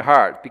things in your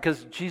heart?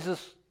 Because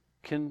Jesus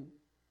can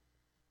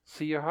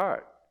see your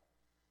heart.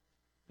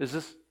 Is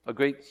this a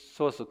great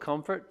source of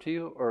comfort to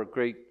you or a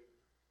great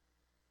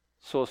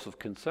source of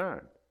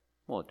concern?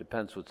 Well, it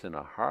depends what's in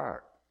our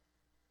heart.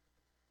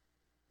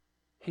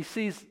 He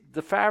sees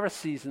the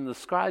Pharisees and the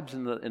scribes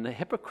and the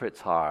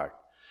hypocrites' heart.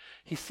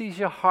 He sees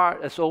your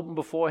heart as open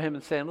before him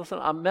and saying, listen,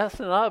 I'm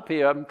messing up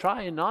here. I'm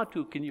trying not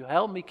to. Can you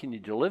help me? Can you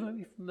deliver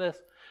me from this?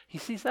 He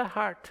sees that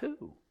heart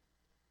too.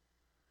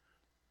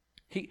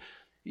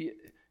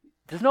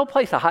 There's no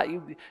place to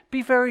hide.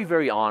 Be very,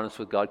 very honest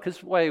with God,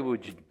 because why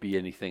would you be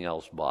anything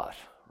else but,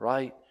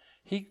 right?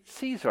 He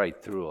sees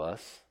right through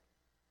us.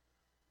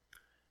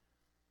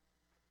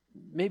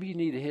 Maybe you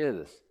need to hear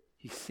this.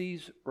 He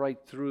sees right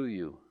through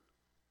you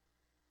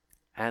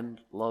and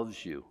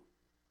loves you.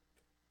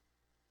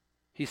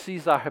 He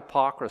sees our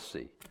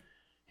hypocrisy.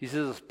 He sees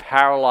us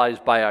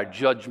paralyzed by our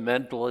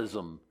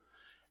judgmentalism.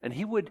 And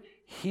he would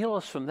heal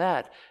us from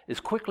that as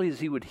quickly as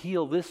he would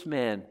heal this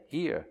man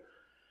here.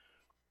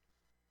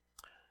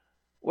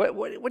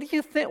 What do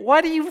you think? Why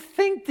do you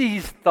think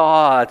these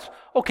thoughts?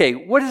 Okay,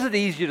 what is it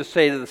easier to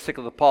say to the sick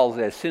of the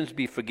palsy, that sins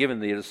be forgiven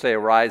thee, to say,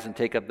 arise and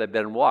take up thy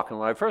bed and walk? And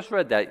when I first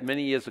read that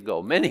many years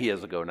ago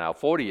now,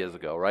 40 years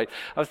ago, right?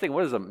 I was thinking,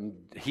 what is it,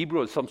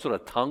 Hebrew, some sort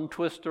of tongue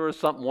twister or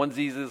something? One's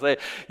easy to say,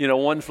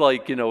 one's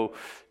like,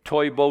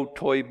 toy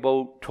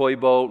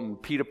boat,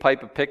 and Peter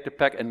Piper picked a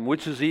peck, and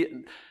which is he?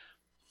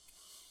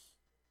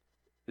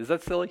 Is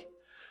that silly?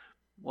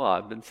 Well,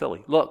 I've been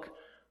silly. Look,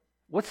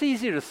 what's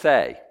easier to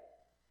say?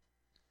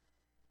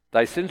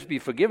 thy sins be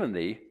forgiven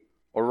thee,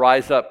 or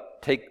rise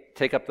up,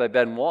 take up thy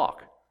bed and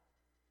walk.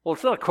 Well,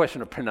 it's not a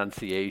question of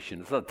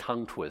pronunciation. It's not a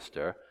tongue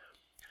twister.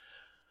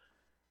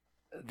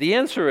 The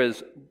answer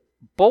is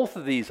both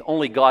of these,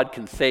 only God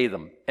can say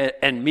them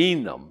and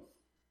mean them.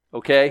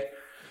 Okay?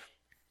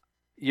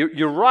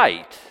 You're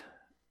right.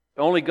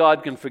 Only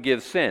God can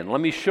forgive sin.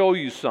 Let me show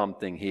you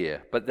something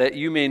here. But that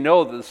you may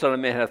know that the Son of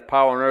Man hath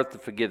power on earth to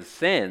forgive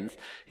sins,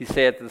 he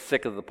saith to the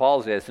sick of the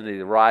palsy, I say unto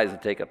thee, rise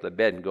and take up thy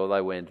bed and go thy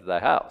way into thy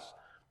house.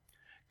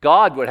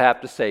 God would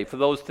have to say, for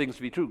those things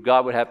to be true,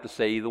 God would have to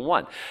say either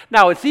one.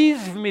 Now, it's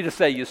easy for me to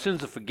say your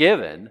sins are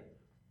forgiven.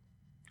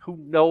 Who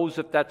knows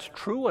if that's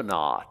true or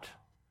not?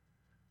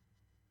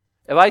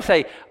 If I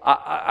say,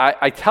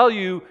 I tell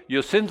you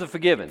your sins are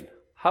forgiven,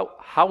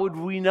 how would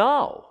we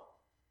know?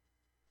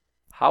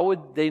 How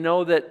would they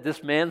know that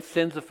this man's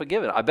sins are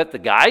forgiven? I bet the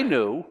guy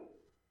knew.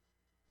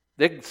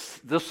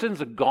 Those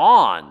sins are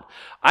gone.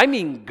 I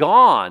mean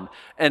gone.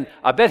 And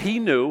I bet he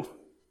knew.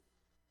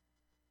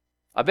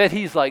 I bet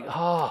he's like,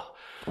 oh,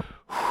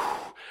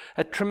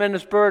 that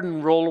tremendous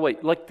burden rolled away.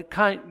 Like the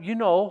kind,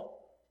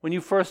 when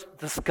you first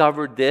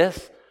discovered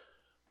this,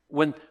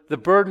 when the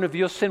burden of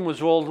your sin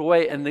was rolled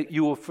away and that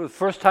you were, for the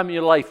first time in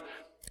your life,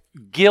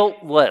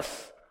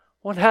 guiltless.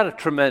 What had a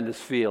tremendous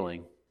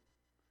feeling?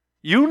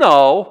 You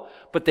know,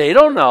 but they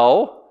don't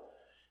know.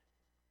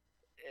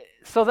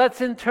 So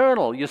that's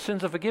internal. Your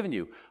sins are forgiven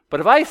you.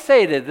 But if I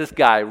say to this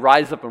guy,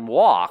 rise up and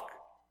walk,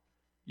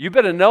 you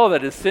better know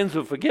that his sins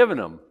were forgiven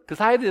him, because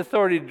I have the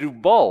authority to do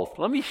both.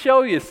 Let me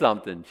show you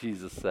something,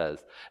 Jesus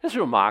says. It's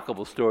a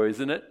remarkable story,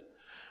 isn't it?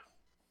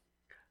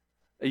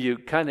 Are you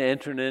kind of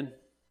entering in?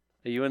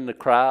 Are you in the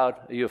crowd?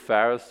 Are you a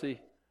Pharisee?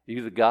 Are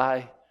you the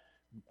guy?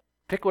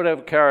 Pick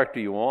whatever character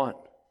you want.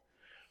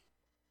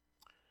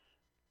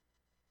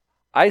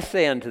 I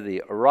say unto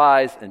thee,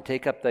 arise and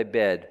take up thy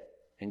bed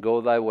and go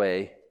thy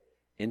way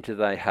into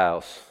thy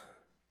house.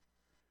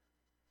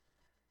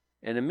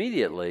 And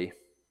immediately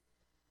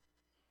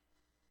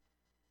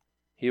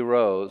he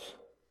arose,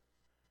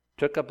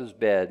 took up his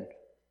bed,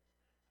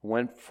 and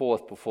went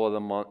forth before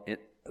them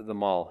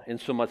all,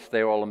 insomuch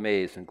they were all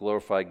amazed and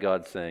glorified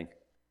God, saying,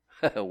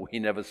 we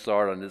never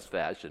saw it on this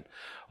fashion.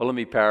 Well, let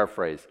me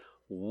paraphrase.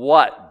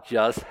 What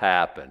just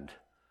happened?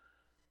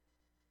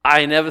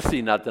 I never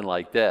see nothing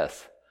like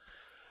this.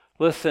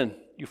 Listen,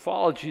 you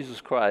follow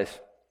Jesus Christ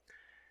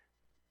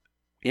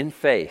in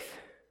faith,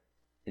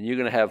 and you're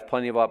going to have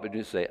plenty of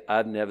opportunity to say,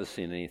 I've never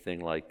seen anything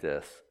like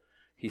this.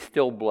 He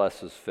still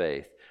blesses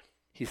faith.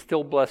 He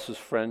still blesses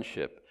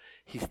friendship.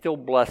 He still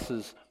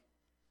blesses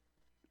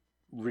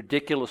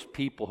ridiculous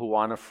people who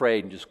aren't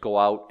afraid and just go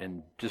out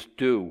and just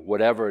do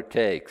whatever it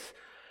takes.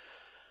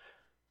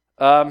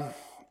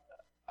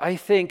 I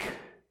think,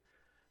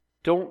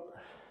 people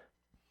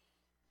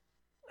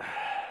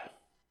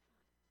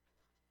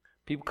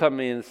come to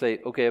me and say,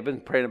 okay, I've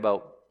been praying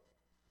about,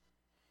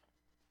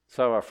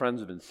 some of our friends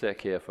have been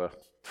sick here for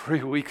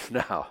 3 weeks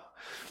now.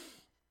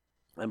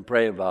 I'm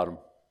praying about them.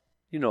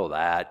 You know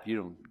that.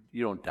 You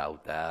don't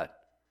doubt that.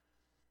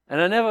 And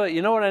I never,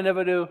 you know what I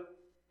never do?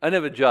 I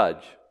never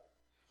judge.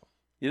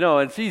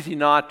 It's easy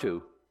not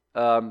to.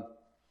 I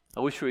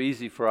wish it were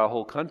easy for our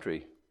whole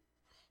country.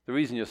 The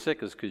reason you're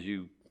sick is because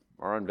you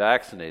are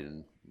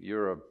unvaccinated.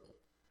 You're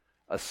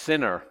a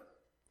sinner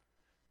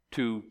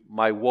to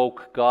my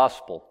woke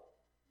gospel.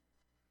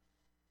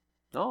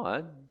 No,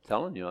 I'm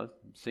telling you, I've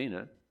seen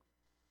it,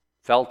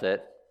 felt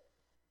it.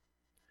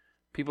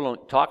 People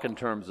don't talk in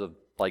terms of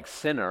like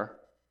sinner,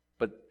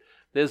 but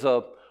there's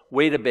a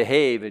way to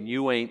behave, and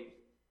you ain't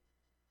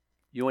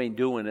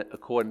doing it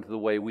according to the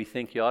way we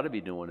think you ought to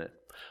be doing it.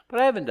 But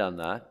I haven't done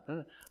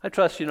that. I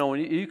trust, when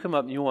you come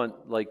up and you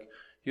want, like,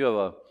 you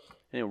have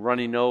a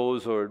runny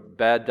nose or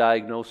bad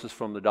diagnosis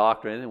from the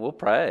doctor, and we'll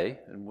pray,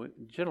 and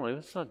generally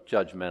it's not a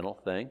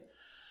judgmental thing.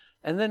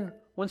 And then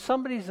when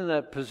somebody's in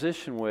that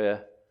position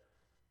where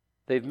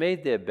they've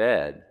made their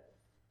bed,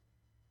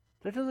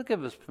 that doesn't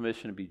give us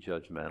permission to be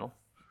judgmental.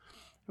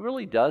 It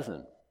really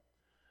doesn't.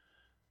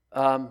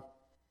 The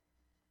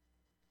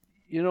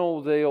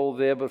old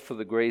there, but for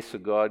the grace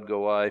of God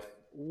go I.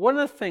 One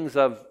of the things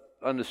I've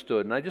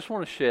understood, and I just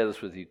want to share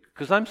this with you,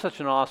 because I'm such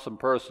an awesome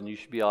person, you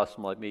should be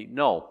awesome like me.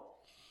 No.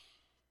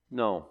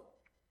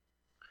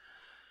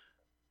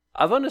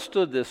 I've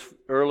understood this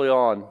early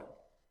on.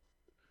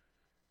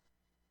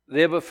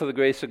 There, but for the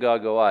grace of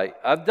God go I.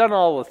 I've done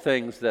all the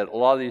things that a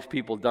lot of these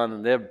people done,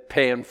 and they're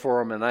paying for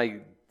them,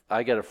 and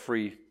I get a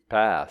free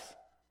pass.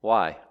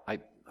 Why? I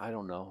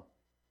don't know.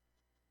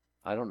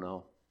 I don't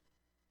know.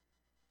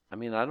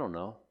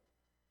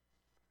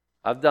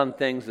 I've done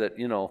things that,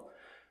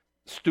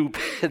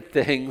 stupid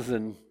things,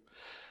 and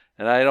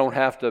I don't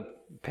have to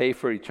pay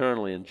for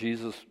eternally. And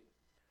Jesus,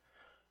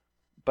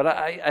 but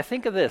I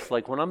think of this,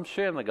 like when I'm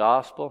sharing the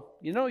gospel,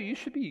 you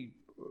should be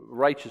a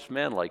righteous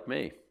man like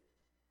me.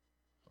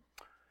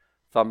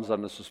 Thumbs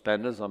on the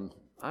suspenders.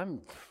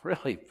 I'm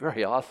really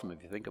very awesome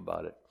if you think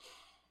about it.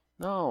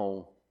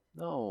 No,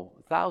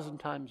 1,000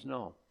 times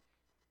no.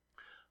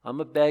 I'm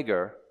a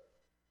beggar,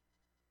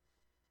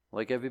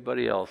 like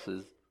everybody else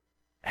is,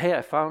 Hey,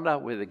 I found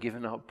out where they're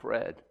giving out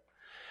bread.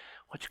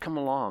 Why don't you come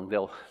along?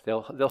 They'll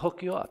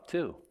hook you up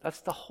too. That's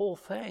the whole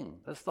thing.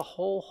 That's the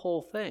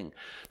whole thing.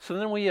 So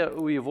then we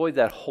avoid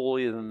that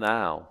holier than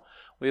thou.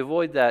 We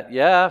avoid that.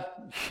 Yeah.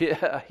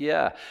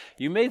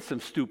 You made some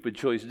stupid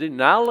choices, didn't you?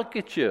 Now look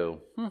at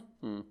you.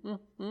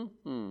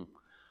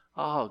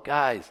 Oh,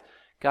 guys.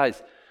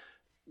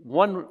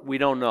 One, we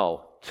don't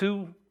know.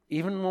 Two,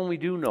 even when we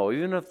do know,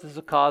 even if there's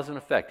a cause and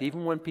effect,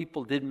 even when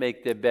people did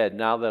make their bed,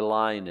 now they're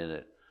lying in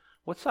it.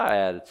 What's our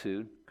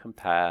attitude?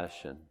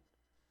 Compassion.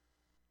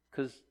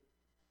 Because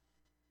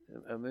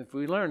if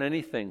we learn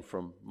anything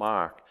from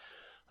Mark,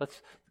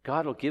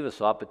 God will give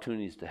us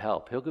opportunities to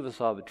help. He'll give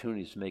us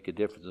opportunities to make a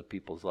difference in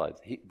people's lives.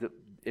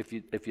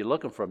 If you're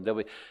looking for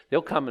them,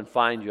 they'll come and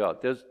find you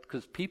out.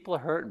 Because people are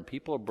hurting,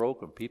 people are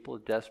broken, people are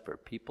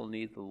desperate, people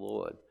need the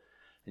Lord.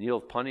 And you'll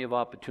have plenty of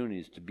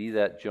opportunities to be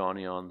that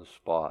Johnny on the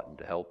spot and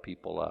to help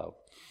people out.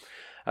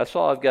 That's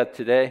all I've got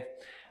today.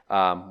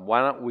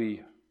 Why don't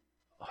we,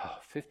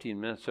 15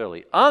 minutes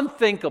early,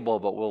 unthinkable,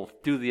 but we'll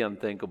do the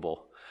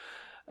unthinkable.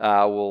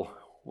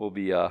 We'll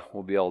be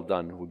all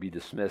done. We'll be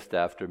dismissed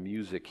after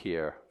music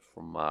here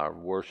from our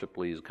worship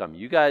leaders come.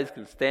 You guys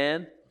can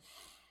stand.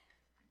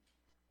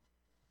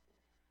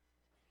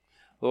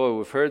 Lord,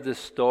 we've heard this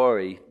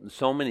story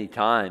so many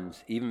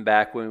times, even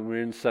back when we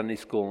were in Sunday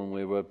school and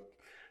we were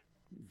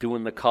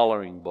doing the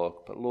coloring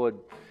book. But Lord,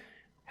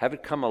 have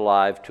it come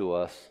alive to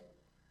us.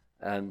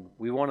 And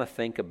we want to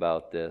think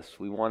about this.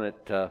 We want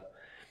it to,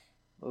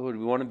 Lord,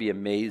 we want to be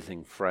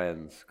amazing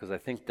friends, because I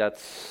think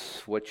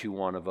that's what you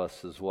want of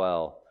us as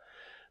well.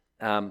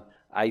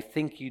 I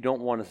think you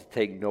don't want us to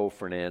take no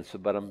for an answer,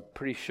 but I'm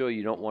pretty sure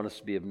you don't want us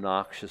to be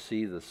obnoxious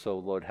either. So,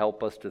 Lord,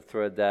 help us to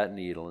thread that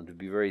needle and to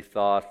be very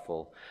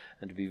thoughtful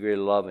and to be very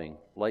loving,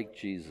 like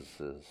Jesus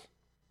is,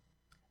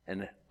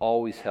 and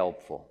always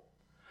helpful.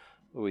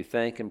 Lord, we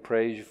thank and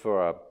praise you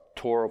for our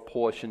Torah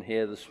portion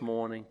here this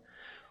morning.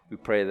 We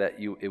pray that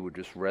it would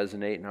just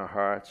resonate in our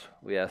hearts.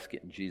 We ask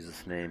it in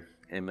Jesus' name.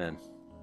 Amen.